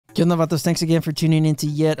Yo, Novatos, thanks again for tuning in to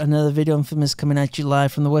yet another video. Infamous coming at you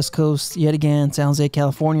live from the West Coast yet again, San Jose,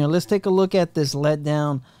 California. Let's take a look at this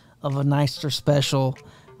letdown of a Nightster special.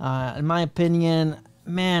 In my opinion,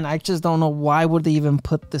 man, I just don't know why would they even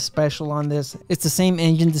put the special on this. It's the same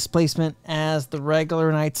engine displacement as the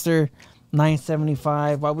regular Nightster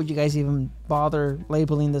 975. Why would you guys even bother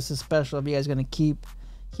labeling this as special if you guys are going to keep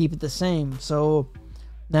it the same? So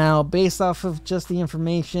now, based off of just the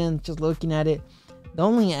information, just looking at it, they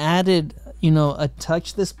only added, a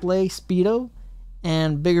touch display, speedo,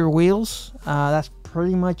 and bigger wheels. That's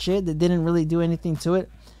pretty much it. They didn't really do anything to it.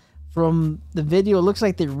 From the video, it looks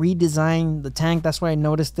like they redesigned the tank. That's why I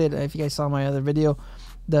noticed it. If you guys saw my other video,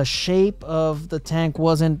 the shape of the tank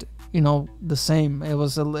wasn't, the same.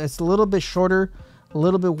 It's a little bit shorter, a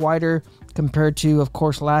little bit wider compared to, of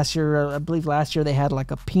course, last year. I believe last year they had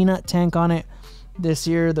like a peanut tank on it. This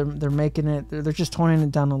year they're making it. They're just toning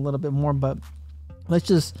it down a little bit more, but. Let's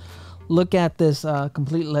just look at this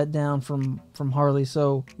complete letdown from Harley.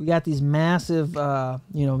 So we got these massive,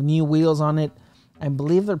 new wheels on it. I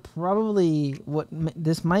believe they're probably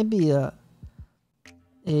this might be a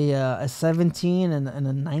 17 and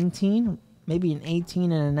a 19, maybe an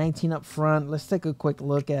 18 and a 19 up front. Let's take a quick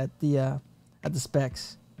look at the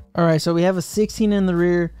specs. All right, so we have a 16 in the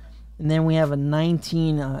rear, and then we have a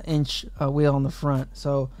 19 inch wheel on the front.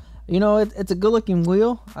 So it's a good looking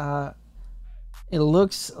wheel. It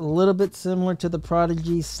looks a little bit similar to the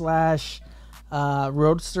Prodigy /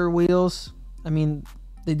 Roadster wheels. I mean,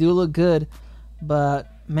 they do look good,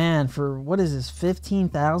 but man, for what is this,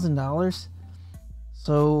 $15,000?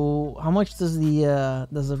 So how much does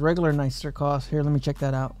the regular Nightster cost? Here, let me check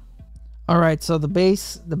that out. All right, so the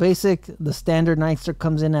standard Nightster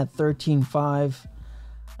comes in at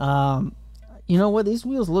 $13,500. You know what? These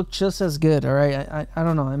wheels look just as good. All right, I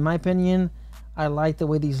don't know. In my opinion, I like the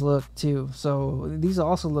way these look too. So these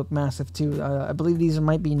also look massive too. I believe these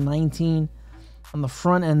might be 19 on the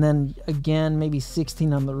front, and then again maybe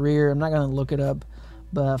 16 on the rear. I'm not gonna look it up,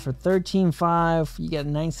 but for $13,500 you get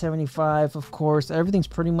 975. Of course, everything's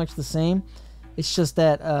pretty much the same. It's just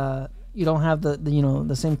that you don't have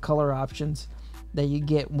the same color options that you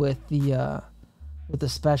get with the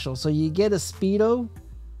special. So you get a speedo.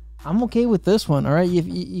 I'm okay with this one. All right,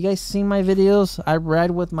 you guys seen my videos? I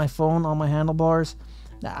ride with my phone on my handlebars.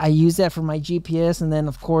 I use that for my GPS, and then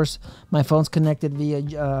of course my phone's connected via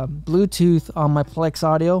Bluetooth on my Plex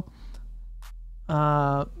audio.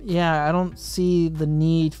 Yeah, I don't see the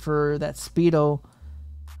need for that speedo.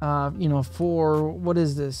 For what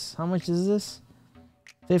is this? How much is this?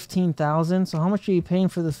 $15,000. So how much are you paying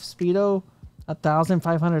for the speedo?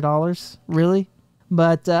 $1,500. Really?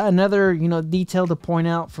 But another, detail to point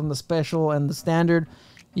out from the special and the standard,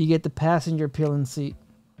 you get the passenger peeling seat.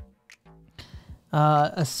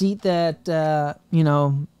 A seat that,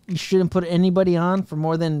 you shouldn't put anybody on for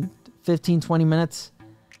more than 15-20 minutes.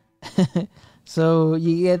 So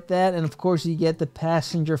you get that, and of course you get the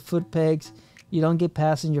passenger foot pegs. You don't get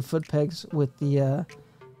passenger foot pegs with the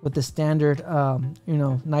standard,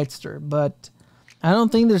 Nightster. But I don't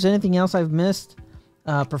think there's anything else I've missed.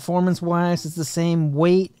 Performance wise, it's the same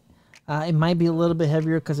weight. It might be a little bit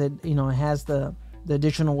heavier because it has the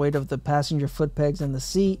additional weight of the passenger foot pegs and the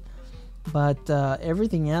seat, but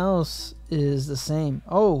everything else is the same.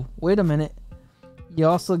 Oh, wait a minute, you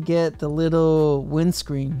also get the little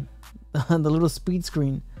windscreen, the little speed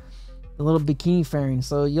screen, the little bikini fairing.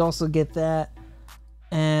 So you also get that,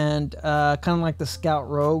 and kind of like the Scout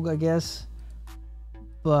Rogue, I guess.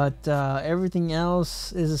 But everything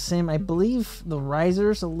else is the same. I believe the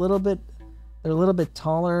risers they're a little bit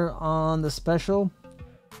taller on the special.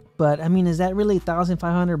 But I mean, is that really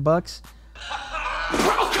 $1,500? Bro,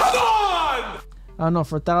 come on! I don't know.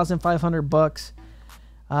 For $1,500,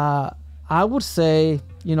 I would say,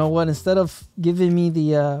 you know what? Instead of giving me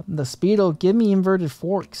the speedo, give me inverted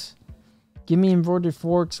forks. Give me inverted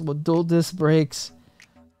forks with dual disc brakes.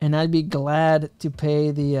 And I'd be glad to pay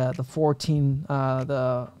the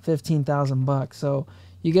 $15,000. So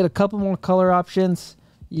you get a couple more color options.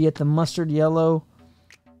 You get the mustard yellow.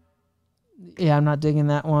 Yeah, I'm not digging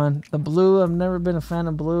that one. The blue, I've never been a fan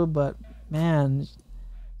of blue, but man,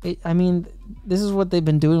 I mean, this is what they've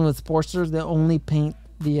been doing with Sportsters. They only paint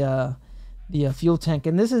the fuel tank,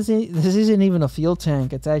 and this isn't even a fuel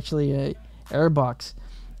tank. It's actually a air box,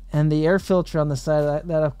 and the air filter on the side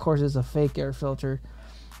that of course is a fake air filter.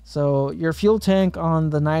 So your fuel tank on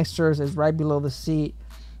the Nightsters is right below the seat,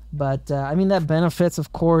 but I mean that benefits.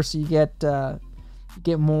 Of course, you get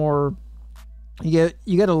more. You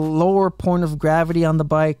get a lower point of gravity on the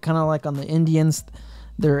bike, kind of like on the Indians.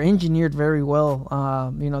 They're engineered very well.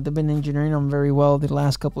 They've been engineering them very well the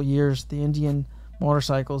last couple of years. The Indian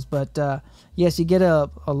motorcycles. But yes, you get a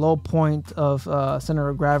low point of center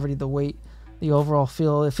of gravity, the weight, the overall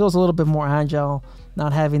feel. It feels a little bit more agile,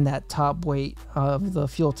 not having that top weight of the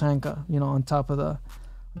fuel tank, you know, on top of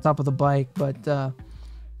the bike. But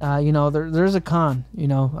you know, there's a con. You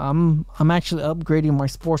know, I'm actually upgrading my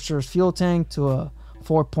Sportster's fuel tank to a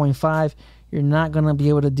 4.5. You're not gonna be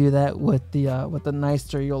able to do that with the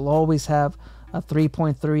Nightster. You'll always have a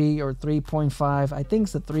 3.3 or 3.5. I think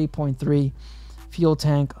it's a 3.3 fuel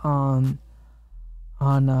tank on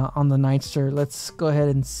the Nightster. Let's go ahead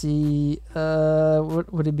and see.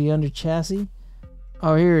 What would it be under chassis?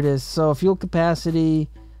 Oh, here it is. So fuel capacity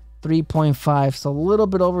 3.5, so a little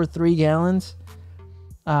bit over 3 gallons.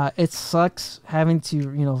 It sucks having to,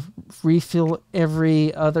 you know, refill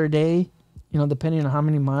every other day, you know, depending on how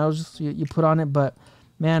many miles you put on it. But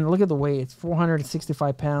man, look at the weight. It's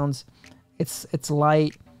 465 pounds. It's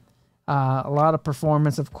light. A lot of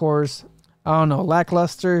performance, of course. I don't know,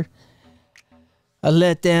 lackluster, a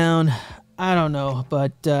letdown, I don't know.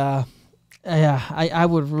 But yeah, I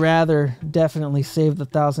would rather definitely save the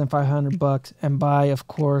 $1,500 and buy, of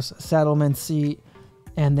course, a Saddlemen seat,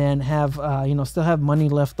 and then have you know, still have money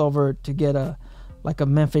left over to get a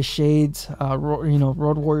Memphis shades, you know,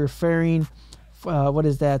 Road Warrior fairing. What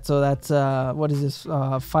is that? So that's what is this?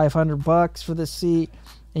 $500 for the seat,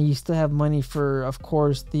 and you still have money for, of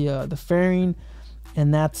course, the fairing,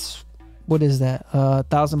 and that's, what is that?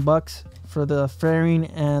 $1,000 for the fairing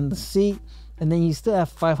and the seat, and then you still have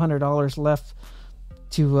 $500 left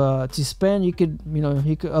to spend. You could, you know,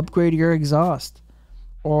 you could upgrade your exhaust,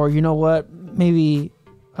 or you know what? Maybe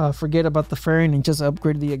forget about the fairing and just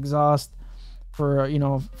upgrade the exhaust for, you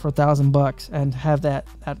know, for $1,000 and have that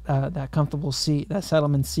comfortable seat, that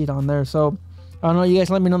Saddlemen seat on there. So I don't know, you guys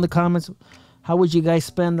let me know in the comments, how would you guys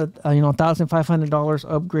spend you know, $1,500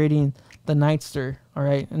 upgrading the Nightster? All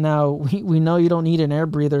right, now we know you don't need an air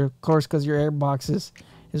breather, of course, because your air box is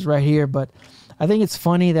right here. But I think it's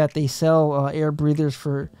funny that they sell air breathers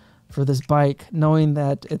for this bike, knowing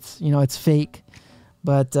that it's, you know, it's fake.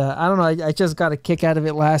 But I don't know, I just got a kick out of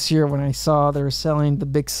it last year when I saw they were selling the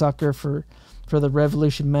big sucker for the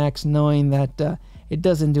Revolution Max, knowing that it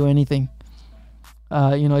doesn't do anything.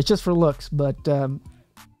 You know, it's just for looks. But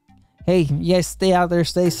hey, you guys stay out there,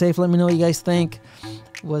 stay safe. Let me know what you guys think.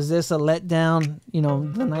 Was this a letdown? You know,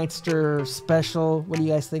 the Nightster special. What do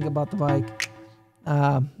you guys think about the bike?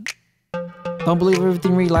 Don't believe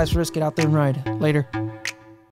everything read. Life's risk. Get out there and ride. Later.